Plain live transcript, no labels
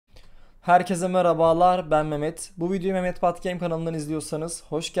Herkese merhabalar, ben Mehmet. Bu videoyu Mehmet Pat Game kanalından izliyorsanız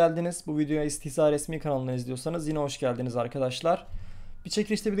hoş geldiniz. Bu videoyu İstihza Resmi kanalından izliyorsanız yine hoş geldiniz arkadaşlar. Bir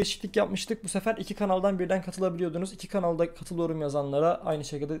çekilişte bir değişiklik yapmıştık. Bu sefer iki kanaldan birden katılabiliyordunuz. İki kanalda katılıyorum yazanlara aynı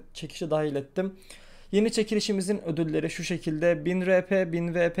şekilde çekişe dahil ettim. Yeni çekilişimizin ödülleri şu şekilde: 1000 RP,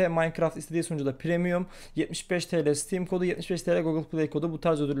 1000 VP Minecraft istediği sunucuda Premium, 75 TL Steam kodu, 75 TL Google Play kodu, bu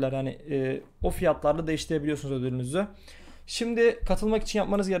tarz ödüller, yani o fiyatlarda değiştirebiliyorsunuz ödülünüzü. Şimdi katılmak için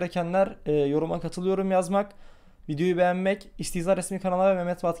yapmanız gerekenler yoruma katılıyorum yazmak, videoyu beğenmek, İstihza Resmi kanala ve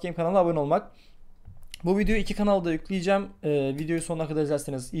Mehmet Vat Game kanalına abone olmak. Bu videoyu iki kanalda yükleyeceğim. Videoyu sonuna kadar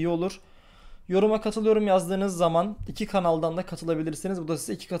izlerseniz iyi olur. Yoruma katılıyorum yazdığınız zaman iki kanaldan da katılabilirsiniz. Bu da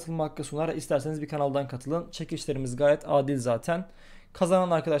size iki katılma hakkı sunar. İsterseniz bir kanaldan katılın. Çekilişlerimiz gayet adil zaten.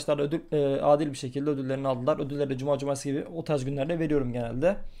 Kazanan arkadaşlar da adil bir şekilde ödüllerini aldılar. Ödülleri de cumartesi gibi o tarz günlerde veriyorum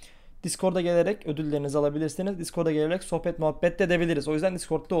genelde. Discord'a gelerek ödüllerinizi alabilirsiniz. Discord'a gelerek sohbet muhabbet de edebiliriz. O yüzden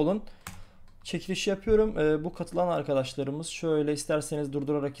Discord'da olun. Çekiliş yapıyorum. Bu katılan arkadaşlarımız şöyle, isterseniz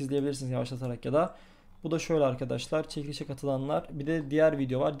durdurarak izleyebilirsiniz, yavaşlatarak ya da. Bu da şöyle arkadaşlar, çekilişe katılanlar. Bir de diğer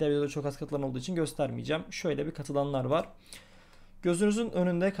video var. Diğer videoda çok az katılan olduğu için göstermeyeceğim. Şöyle bir katılanlar var. Gözünüzün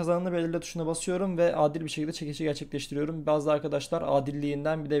önünde kazananı belirle tuşuna basıyorum ve adil bir şekilde çekilişi gerçekleştiriyorum. Bazı arkadaşlar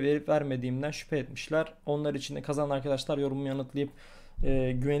adilliğinden bir de verip vermediğimden şüphe etmişler. Onlar için de kazanan arkadaşlar yorumumu yanıtlayıp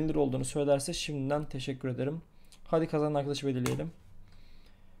güvenilir olduğunu söylerse şimdiden teşekkür ederim. Hadi kazanan arkadaşı belirleyelim.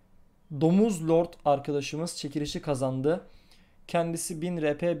 Domuz Lord arkadaşımız çekilişi kazandı. Kendisi 1000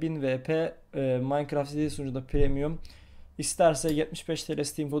 RP, 1000 VP, Minecraft CD sunucuda Premium. İsterse 75 TL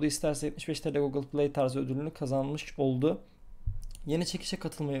Steam kodu, isterse 75 TL Google Play tarzı ödülünü kazanmış oldu. Yeni çekişe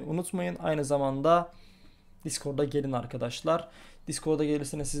katılmayı unutmayın. Aynı zamanda Discord'a gelin arkadaşlar. Discord'a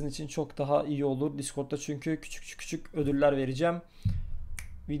gelirseniz sizin için çok daha iyi olur. Discord'da çünkü küçük küçük ödüller vereceğim.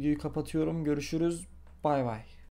 Videoyu kapatıyorum. Görüşürüz. Bay bay.